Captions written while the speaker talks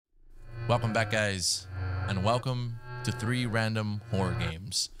Welcome back, guys, and welcome to 3 random horror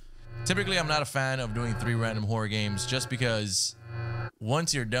games. Typically, I'm not a fan of doing 3 random horror games just because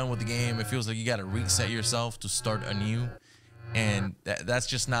once you're done with the game, it feels like you gotta reset yourself to start anew, and that's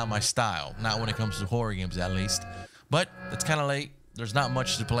just not my style. Not when it comes to horror games, at least. But it's kind of late. There's not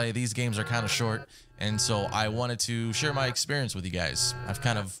much to play. These games are kind of short, and so I wanted to share my experience with you guys. I've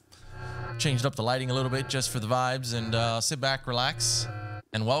kind of changed up the lighting a little bit just for the vibes, and sit back, relax,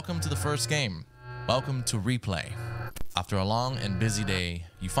 and welcome to the first game. Welcome to Replay. After a long and busy day,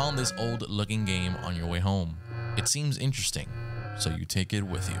 you found this old-looking game on your way home. It seems interesting, so you take it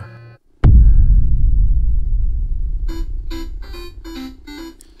with you.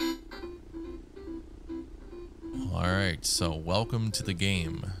 Alright, so welcome to the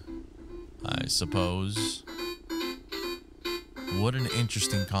game, I suppose. What an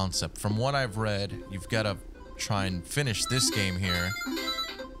interesting concept. From what I've read, you've got to try and finish this game here,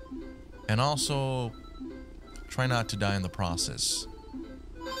 and also try not to die in the process.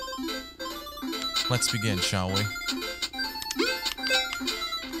 Let's begin, shall we?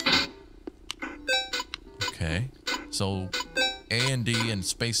 Okay, so A and D and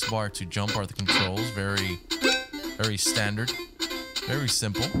spacebar to jump are the controls. Very standard, very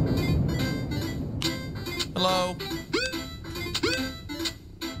simple. Hello.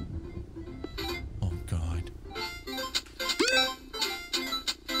 Oh God.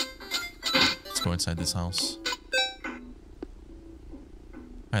 Let's go inside this house.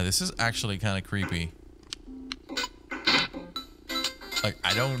 Alright, this is actually kind of creepy. Like,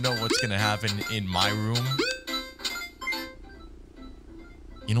 I don't know what's gonna happen in my room.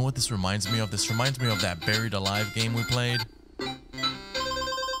 You know what this reminds me of? This reminds me of that Buried Alive game we played. I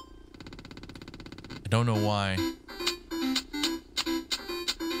don't know why.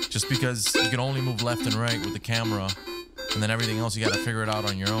 Just because you can only move left and right with the camera, and then everything else you gotta figure it out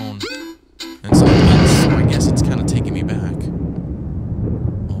on your own. And so I guess it's kind of taking me back.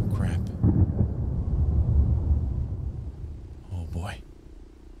 Oh crap. Oh boy.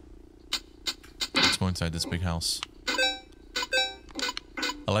 Let's go inside this big house.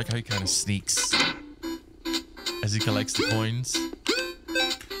 I like how he kind of sneaks as he collects the coins.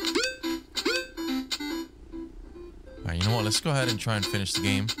 Alright, you know what? Let's go ahead and try and finish the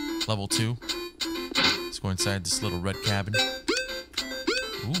game. Level 2. Let's go inside this little red cabin.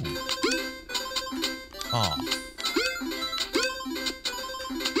 Ooh. Aw.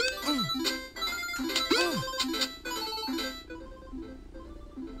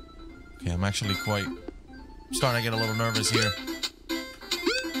 Okay, I'm actually starting to get a little nervous here.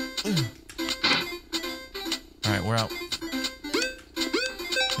 Alright, we're out.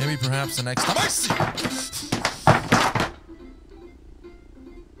 Maybe perhaps the next time I see.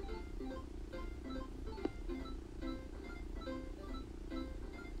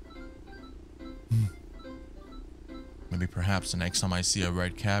 Maybe perhaps the next time I see a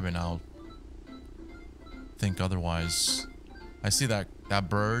red cabin, I'll think otherwise. I see that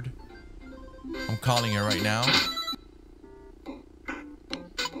bird. I'm calling it right now.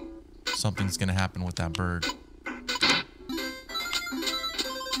 Something's gonna happen with that bird.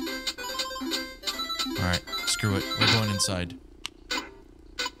 Alright, screw it. We're going inside.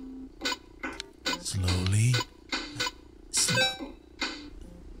 Slowly.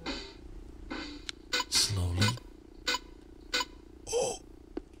 Slowly. Oh!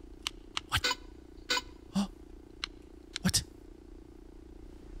 What? Huh? What?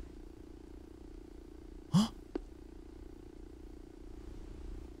 Huh?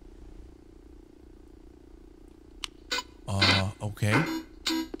 Okay.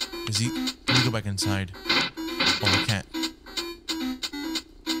 Is he? Let me go back inside. Oh, I can't.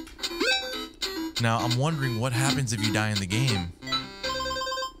 Now, I'm wondering what happens if you die in the game.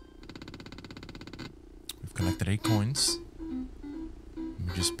 We've collected 8 coins. Let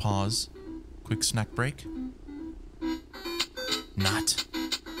me just pause. Quick snack break. Not.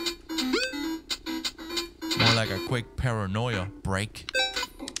 More like a quick paranoia break.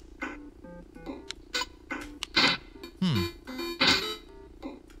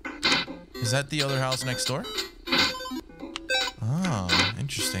 Is that the other house next door? Ah,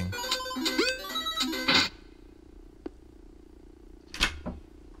 interesting.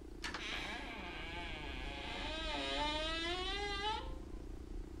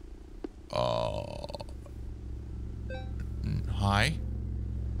 Hi?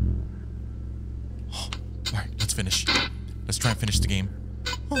 Alright, let's finish. Let's try and finish the game.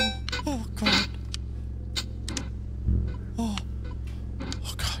 Oh God. Oh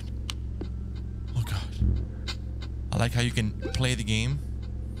God. Oh God. I like how you can play the game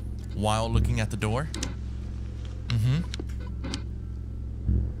while looking at the door. Mm-hmm.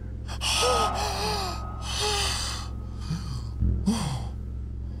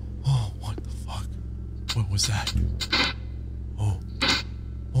 was that? Oh.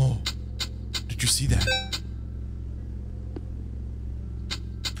 Oh. Did you see that?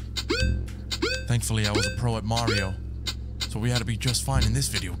 Thankfully, I was a pro at Mario, so we had to be just fine in this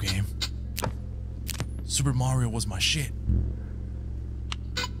video game. Super Mario was my shit.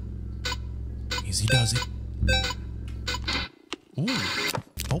 Easy does it. Ooh.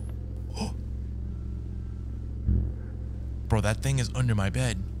 Oh. Oh. Bro, that thing is under my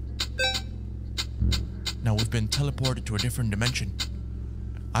bed. Now we've been teleported to a different dimension.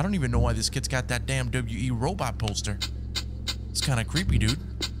 I don't even know why this kid's got that damn WE robot poster. It's kind of creepy, dude.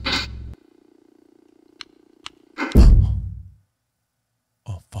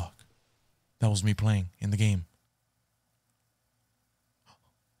 Oh, fuck. That was me playing in the game.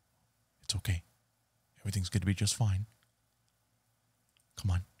 It's okay. Everything's going to be just fine.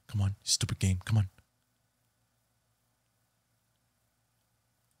 Come on. Come on. Stupid game. Come on.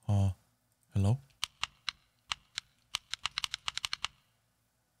 Hello?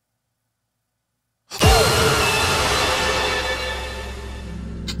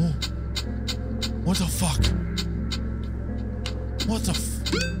 Oh. What the fuck? What the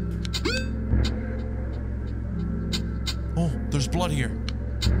Oh, there's blood here.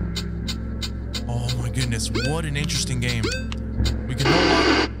 Oh my goodness, what an interesting game. We can no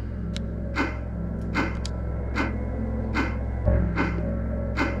longer...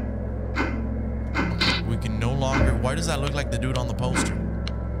 Okay, we can no longer... Why does that look like the dude on the poster?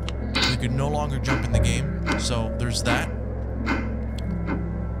 We can no longer jump in the game, so there's that.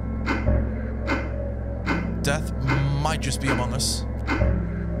 Death might just be among us.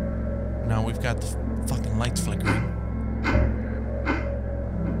 Now we've got the fucking lights flickering.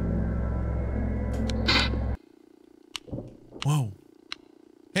 Whoa.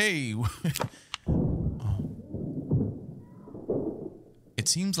 Hey. Oh. It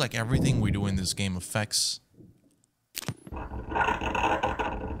seems like everything we do in this game affects...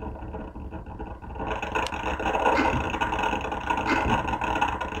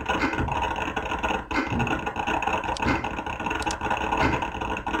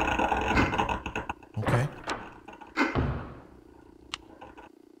 Okay.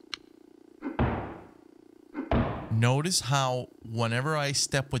 Notice how whenever I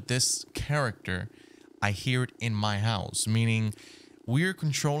step with this character, I hear it in my house, meaning we're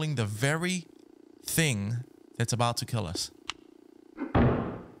controlling the very thing that's about to kill us.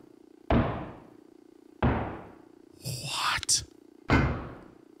 What?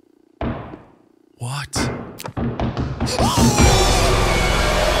 What?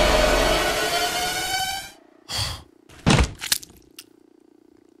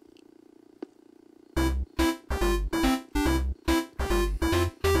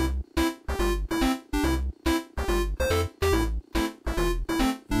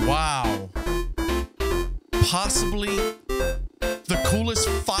 Wow. Possibly the coolest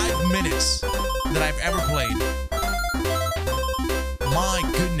 5 minutes that I've ever played. My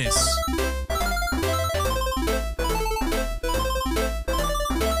goodness.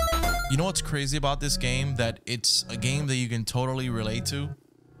 You know what's crazy about this game? That it's a game that you can totally relate to.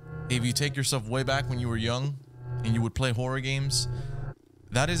 If you take yourself way back when you were young and you would play horror games,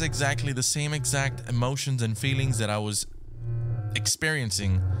 that is exactly the same exact emotions and feelings that I was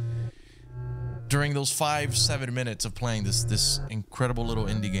experiencing during those 5-7 minutes of playing this incredible little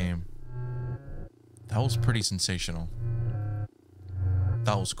indie game. That was pretty sensational.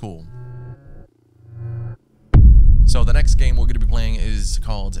 That was cool. So the next game we're going to be playing is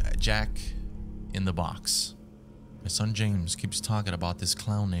called Jack in the Box. My son James keeps talking about this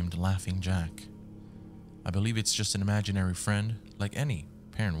clown named Laughing Jack. I believe it's just an imaginary friend, like any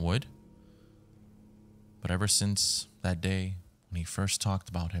parent would. But ever since that day when he first talked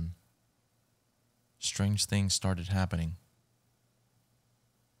about him, strange things started happening.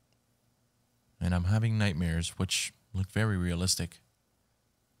 And I'm having nightmares which look very realistic.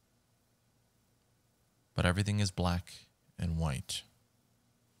 But everything is black and white.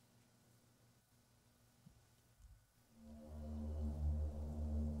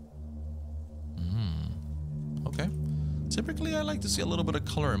 Okay. Typically, I like to see a little bit of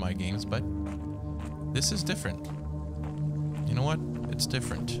color in my games, but this is different. You know what? It's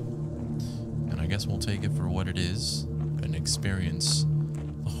different. And I guess we'll take it for what it is and experience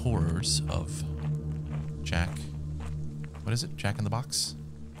the horrors of Jack. What is it? Jack in the Box?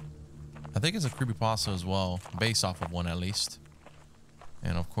 I think it's a creepypasta as well, based off of one at least.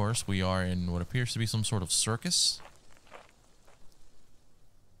 And of course, we are in what appears to be some sort of circus.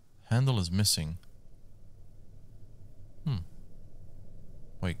 Handle is missing.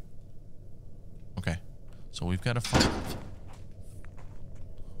 Wait. Okay. So we've got to find...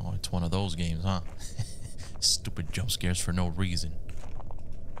 Oh, it's one of those games, huh? Stupid jump scares for no reason.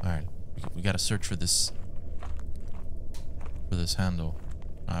 Alright, we gotta search for this handle.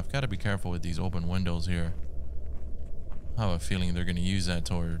 Now, I've got to be careful with these open windows here. I have a feeling they're gonna use that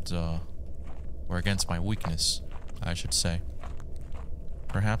towards or against my weakness, I should say.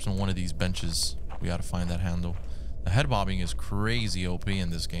 Perhaps on one of these benches we ought to find that handle. The head bobbing is crazy OP in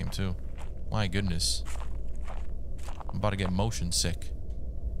this game too. My goodness. I'm about to get motion sick.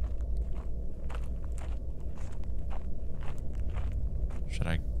 Should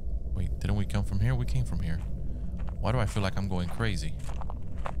I... Wait, didn't we come from here? We came from here. Why do I feel like I'm going crazy?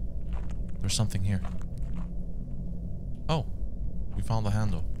 There's something here. Oh, we found the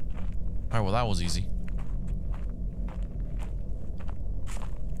handle. Alright, well that was easy.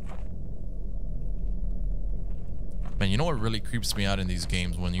 Man, you know what really creeps me out in these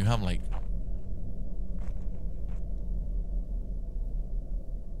games? When you have like...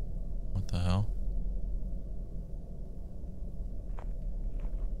 What the hell?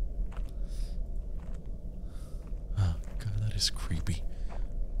 Oh god, that is creepy.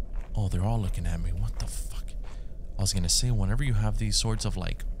 Oh, they're all looking at me. What the fuck? I was gonna say, whenever you have these sorts of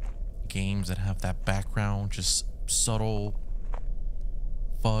like games that have that background, just subtle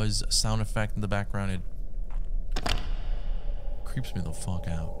fuzz sound effect in the background, it creeps me the fuck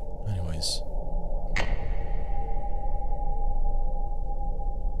out. Anyways.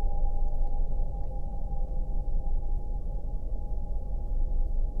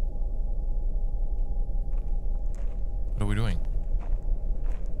 What are we doing?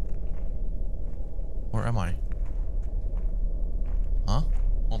 Where am I? Huh?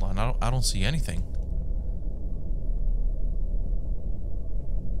 Hold on, I don't see anything.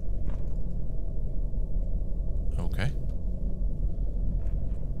 Okay.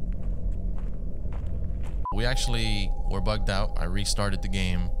 We actually were bugged out. I restarted the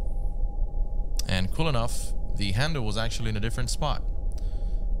game. And cool enough, the handle was actually in a different spot.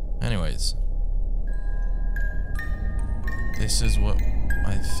 Anyways. This is what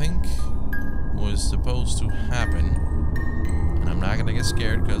I think was supposed to happen. And I'm not gonna get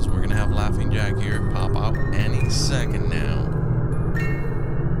scared because we're gonna have Laughing Jack here pop out any second now.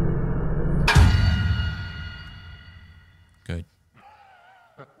 Good.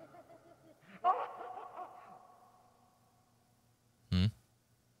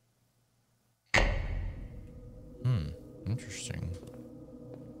 Interesting.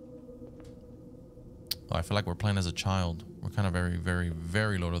 Oh, I feel like we're playing as a child. We're kind of very, very,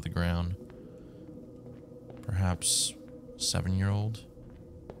 very low to the ground. Perhaps 7-year-old?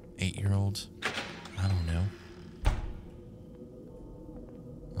 8-year-old? I don't know.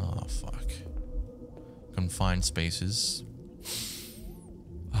 Oh, fuck. Confined spaces.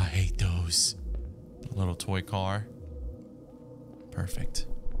 I hate those. A little toy car. Perfect.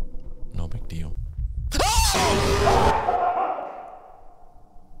 No big deal.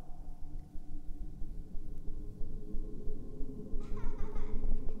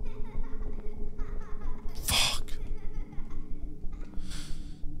 Fuck.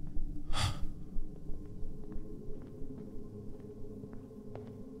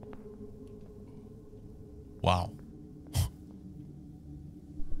 Wow.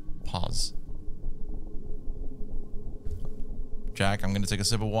 Pause. Jack, I'm gonna take a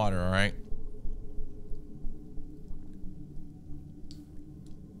sip of water, all right?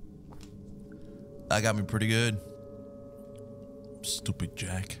 That got me pretty good. Stupid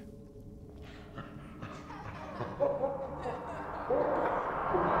Jack.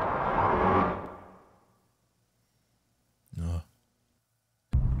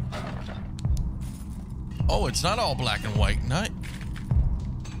 Oh, it's not all black and white. Not.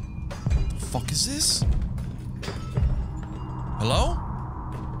 The fuck is this? Hello?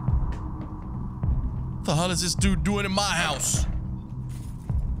 What the hell is this dude doing in my house?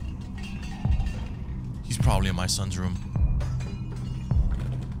 He's probably in my son's room.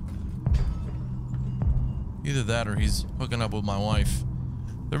 Either that or he's hooking up with my wife.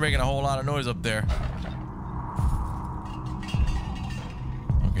 They're making a whole lot of noise up there.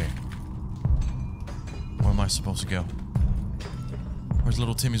 Okay. Where am I supposed to go? Where's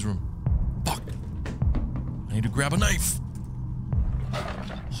little Timmy's room? Fuck. I need to grab a knife. Oh,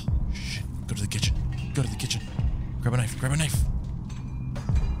 shit. Go to the kitchen. Go to the kitchen. Grab a knife. Grab a knife.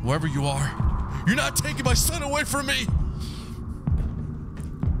 Wherever you are, you're not taking my son away from me.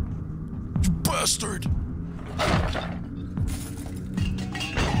 You bastard.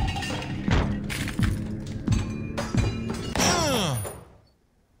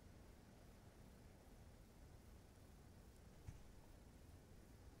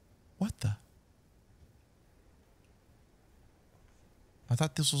 What the? I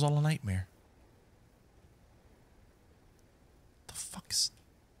thought this was all a nightmare.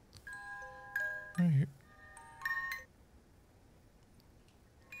 Right here.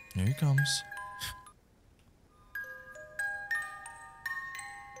 Here he comes.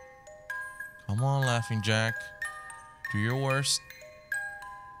 Come on, Laughing Jack. Do your worst.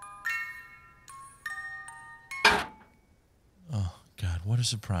 Oh, God, what a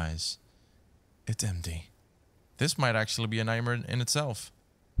surprise. It's empty. This might actually be a nightmare in itself.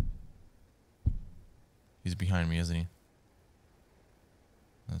 He's behind me, isn't he?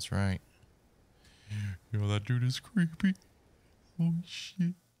 That's right. Yo, that dude is creepy. Oh,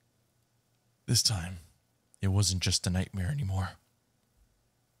 shit. This time, it wasn't just a nightmare anymore.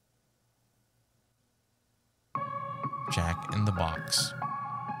 Jack in the Box.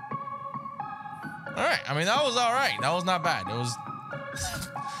 Alright, I mean, that was alright. That was not bad. It was...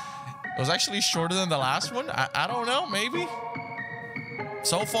 it was actually shorter than the last one. I don't know, maybe?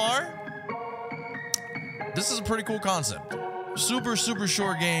 So far, this is a pretty cool concept. Super, super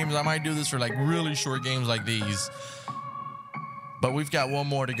short games. I might do this for like really short games like these. But we've got one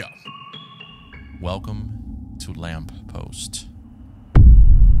more to go. Welcome to Lamp Post.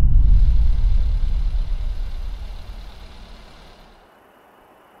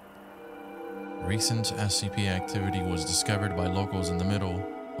 Recent SCP activity was discovered by locals in the middle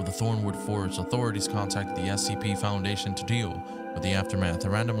of the Thornwood Forest. Authorities contacted the SCP Foundation to deal with the aftermath. The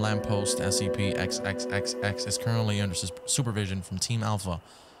random lamppost SCP-XXXX is currently under supervision from Team Alpha.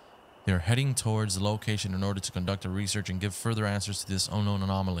 They are heading towards the location in order to conduct a research and give further answers to this unknown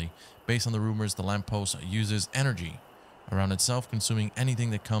anomaly. Based on the rumors, the lamppost uses energy around itself, consuming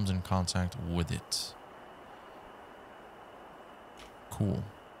anything that comes in contact with it. Cool.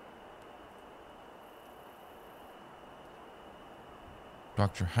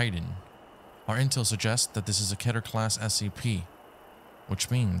 Dr. Hayden. Our intel suggests that this is a Keter class SCP,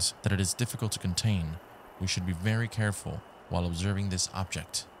 which means that it is difficult to contain. We should be very careful while observing this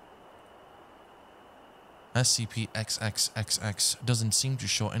object. SCP-XXXX doesn't seem to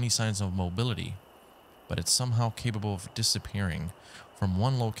show any signs of mobility, but it's somehow capable of disappearing from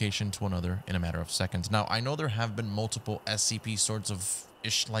one location to another in a matter of seconds. Now, I know there have been multiple SCP sorts of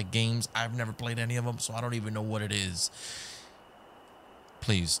ish-like games. I've never played any of them, so I don't even know what it is.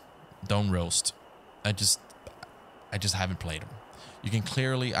 Please, don't roast. I just haven't played them. You can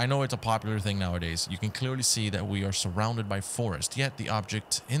clearly, I know it's a popular thing nowadays, you can clearly see that we are surrounded by forest, yet the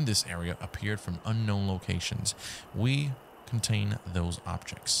object in this area appeared from unknown locations. We contain those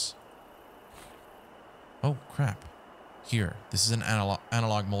objects. Oh, crap. Here, this is an analog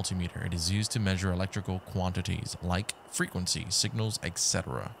multimeter. It is used to measure electrical quantities like frequency, signals,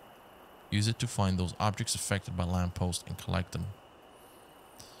 etc. Use it to find those objects affected by lampposts and collect them.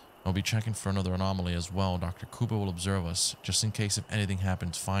 I'll be checking for another anomaly as well. Dr. Cooper will observe us. Just in case if anything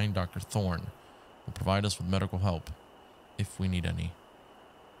happens, find Dr. Thorne. Will provide us with medical help, if we need any.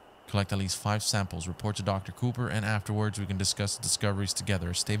 Collect at least 5 samples, report to Dr. Cooper, and afterwards we can discuss the discoveries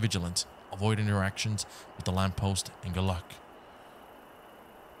together. Stay vigilant. Avoid interactions with the lamppost, and good luck.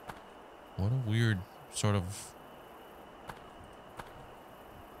 What a weird sort of...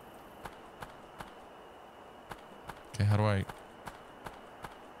 Okay, how do I...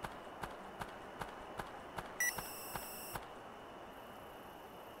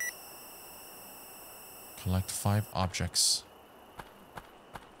 Collect 5 objects.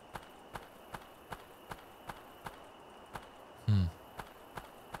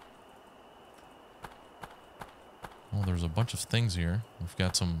 Well, there's a bunch of things here. We've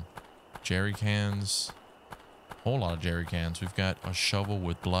got some jerry cans. A whole lot of jerry cans. We've got a shovel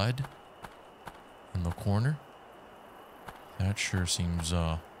with blood in the corner. That sure seems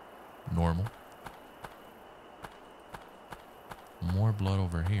normal. More blood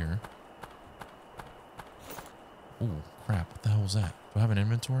over here. Ooh, crap. What the hell was that? Do I have an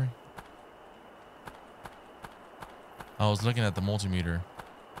inventory? I was looking at the multimeter.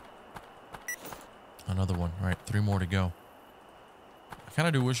 Another one. All right, 3 more to go. I kind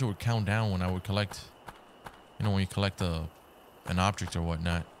of do wish it would count down when I would collect, you know, when you collect an object or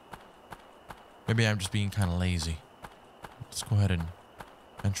whatnot. Maybe I'm just being kind of lazy. Let's go ahead and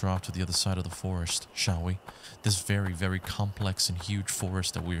venture off to the other side of the forest, shall we? This very, very complex and huge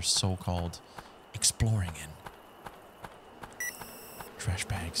forest that we are so-called exploring in. Trash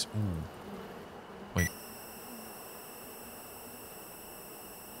bags. Ooh. Wait.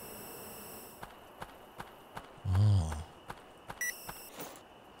 Oh.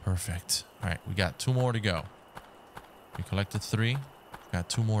 Perfect. All right, we got 2 more to go. We collected 3. We've got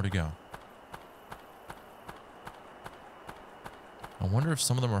 2 more to go. I wonder if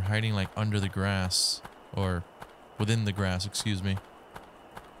some of them are hiding like under the grass or within the grass, excuse me.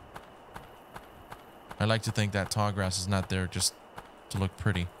 I like to think that tall grass is not there just to look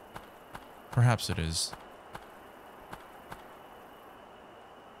pretty. Perhaps it is.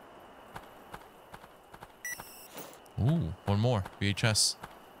 Ooh, one more. VHS.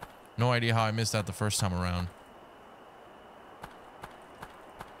 No idea how I missed that the first time around.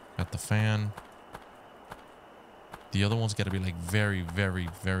 Got the fan. The other one's got to be like very, very,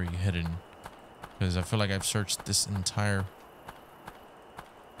 very hidden. Because I feel like I've searched this entire...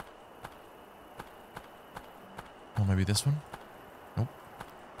 Oh, maybe this one? Nope.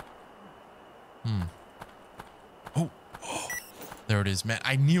 Oh. There it is, man.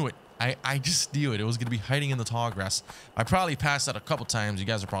 I knew it. I just knew it. It was going to be hiding in the tall grass. I probably passed out a couple times. You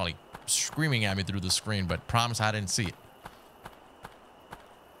guys are probably screaming at me through the screen, but promise I didn't see it.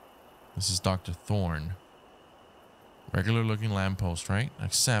 This is Dr. Thorne. Regular looking lamppost, right?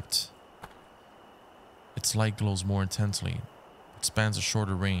 Except its light glows more intensely. It spans a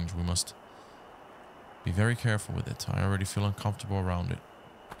shorter range. We must be very careful with it. I already feel uncomfortable around it.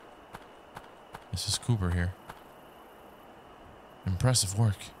 This is Cooper here. Impressive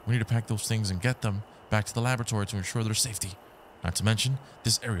work. We need to pack those things and get them back to the laboratory to ensure their safety. Not to mention,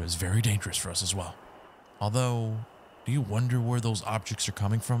 this area is very dangerous for us as well. Although, do you wonder where those objects are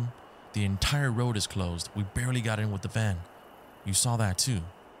coming from? The entire road is closed. We barely got in with the van. You saw that too,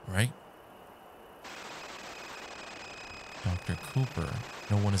 right? Dr. Cooper,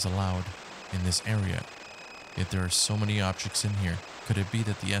 no one is allowed in this area. Yet there are so many objects in here. Could it be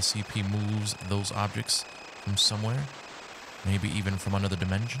that the SCP moves those objects from somewhere? Maybe even from another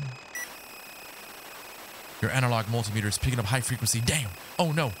dimension? Your analog multimeter is picking up high frequency. Damn!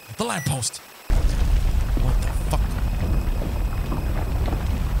 Oh no! The lamppost! What the fuck?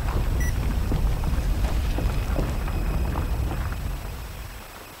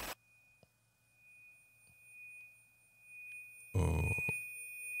 Oh.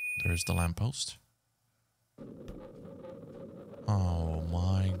 There's the lamppost. Oh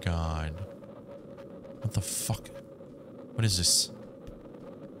my god. What the fuck? What is this?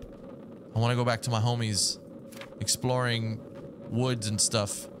 I want to go back to my homies exploring woods and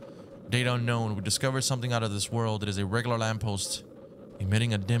stuff. Date unknown. We discovered something out of this world. It is a regular lamppost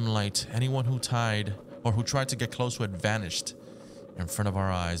emitting a dim light. Anyone who tried to get close to it vanished in front of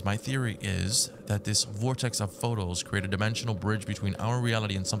our eyes. My theory is that this vortex of photos create a dimensional bridge between our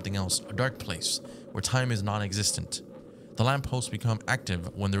reality and something else, a dark place where time is non-existent. The lampposts become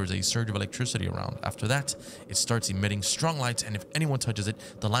active when there is a surge of electricity around. After that, it starts emitting strong lights, and if anyone touches it,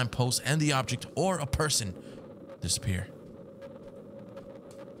 the lamppost and the object or a person disappear.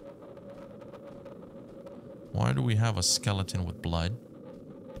 Why do we have a skeleton with blood?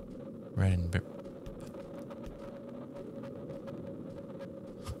 Red and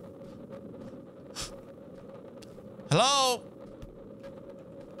Hello?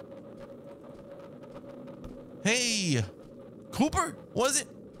 Hey! Cooper? Was it?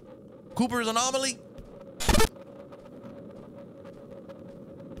 Cooper's anomaly?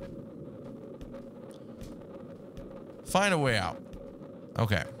 Find a way out.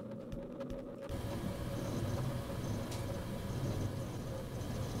 Okay.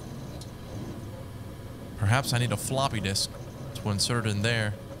 Perhaps I need a floppy disk to insert it in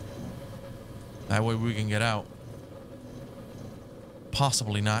there. That way we can get out.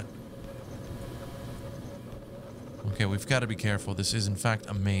 Possibly not. Okay, we've got to be careful. This is, in fact,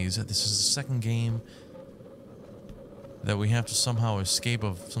 a maze. This is the second game that we have to somehow escape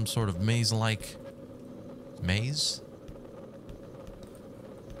of some sort of maze-like... Maze?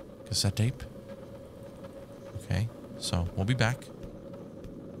 Cassette tape? Okay, so we'll be back.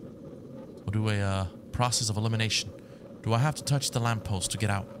 We'll do a process of elimination. Do I have to touch the lamppost to get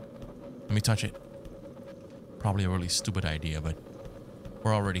out? Let me touch it. Probably a really stupid idea, but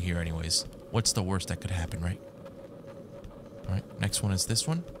we're already here anyways. What's the worst that could happen, right? Alright, next one is this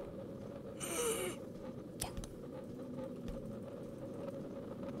one. Fuck.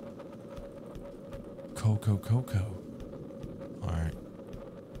 Coco. Alright.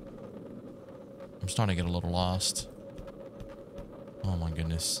 I'm starting to get a little lost. Oh my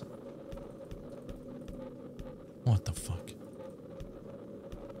goodness. What the fuck?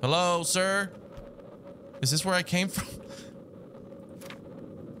 Hello, sir? Is this where I came from?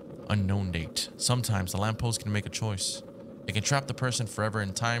 Unknown date. Sometimes the lamppost can make a choice. It can trap the person forever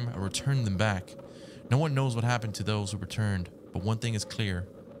in time or return them back. No one knows what happened to those who returned, but one thing is clear,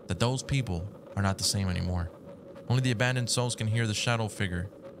 that those people are not the same anymore. Only the abandoned souls can hear the shadow figure.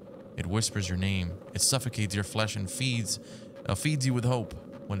 It whispers your name. It suffocates your flesh and feeds you with hope.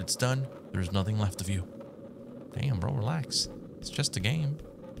 When it's done, there's nothing left of you. Damn, bro, relax. It's just a game.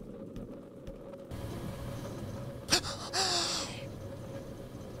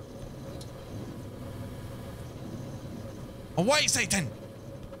 Away, Satan!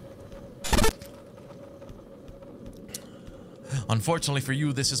 Unfortunately for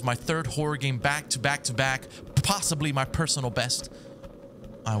you, this is my third horror game back to back to back, possibly my personal best.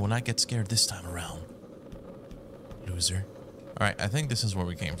 I will not get scared this time around, loser. All right, I think this is where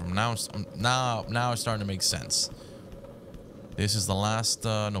we came from. Now it's starting to make sense. This is the last.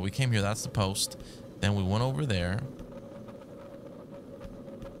 No, we came here. That's the post. Then we went over there,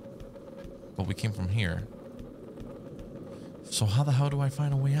 but we came from here. So how the hell do I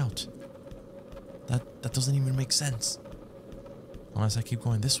find a way out? That doesn't even make sense. Unless I keep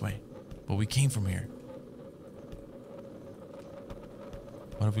going this way. But we came from here.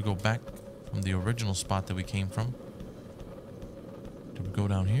 What if we go back from the original spot that we came from? Did we go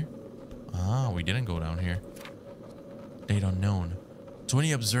down here? Ah, we didn't go down here. Date unknown. To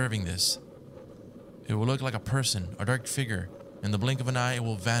any observing this, it will look like a person, a dark figure. In the blink of an eye, it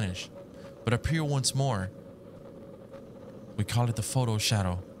will vanish, but appear once more. We call it the photo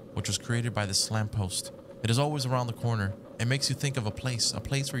shadow, which was created by this lamppost. It is always around the corner. It makes you think of a place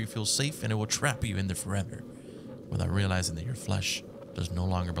where you feel safe, and it will trap you in there forever, without realizing that your flesh does no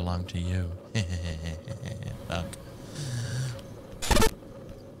longer belong to you. Fuck.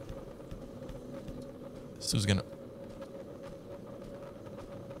 This was gonna...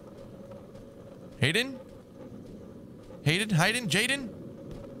 Hayden? Jaden?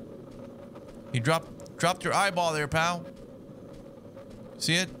 You dropped your eyeball there, pal.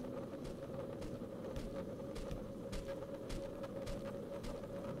 See it?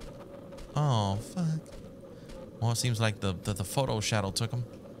 Oh, fuck. Well, it seems like the photo shadow took him.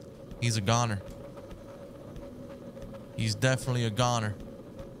 He's a goner. He's definitely a goner.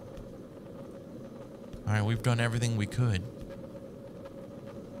 Alright, we've done everything we could.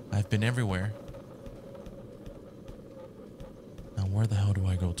 I've been everywhere. Now, where the hell do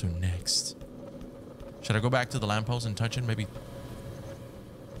I go to next? Should I go back to the lamppost and touch it? Maybe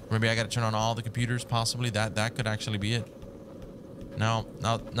I gotta turn on all the computers, possibly. That could actually be it. Now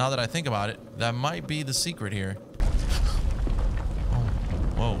that I think about it, that might be the secret here. Oh,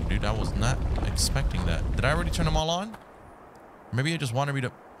 whoa, dude, I was not expecting that. Did I already turn them all on? Maybe I just wanted me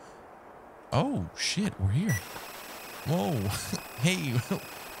to... Oh, shit, we're here. Whoa. Hey,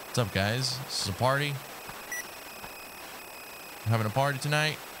 what's up, guys? This is a party. We're having a party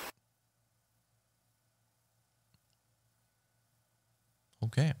tonight.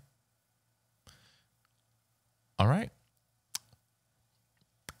 Okay. All right.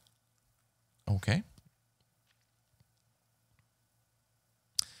 Okay.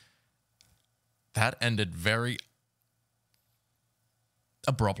 That ended very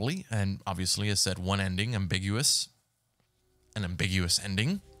abruptly, and obviously I said one ending, ambiguous. An ambiguous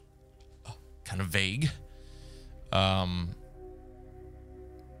ending. Kind of vague.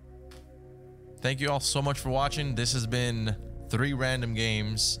 Thank you all so much for watching. This has been 3 random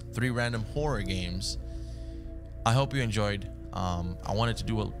games, 3 random horror games. I hope you enjoyed. I wanted to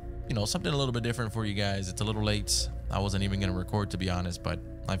do something a little bit different for you guys. It's a little late. I wasn't even gonna record, to be honest, but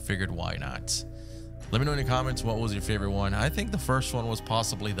I figured why not. Let me know in the comments what was your favorite one. I think the first one was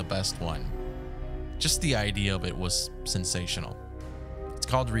possibly the best one. Just the idea of it was sensational. It's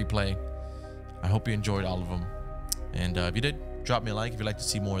called Replay. I hope you enjoyed all of them. And if you did, drop me a like if you'd like to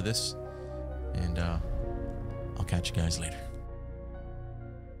see more of this. And I'll catch you guys later.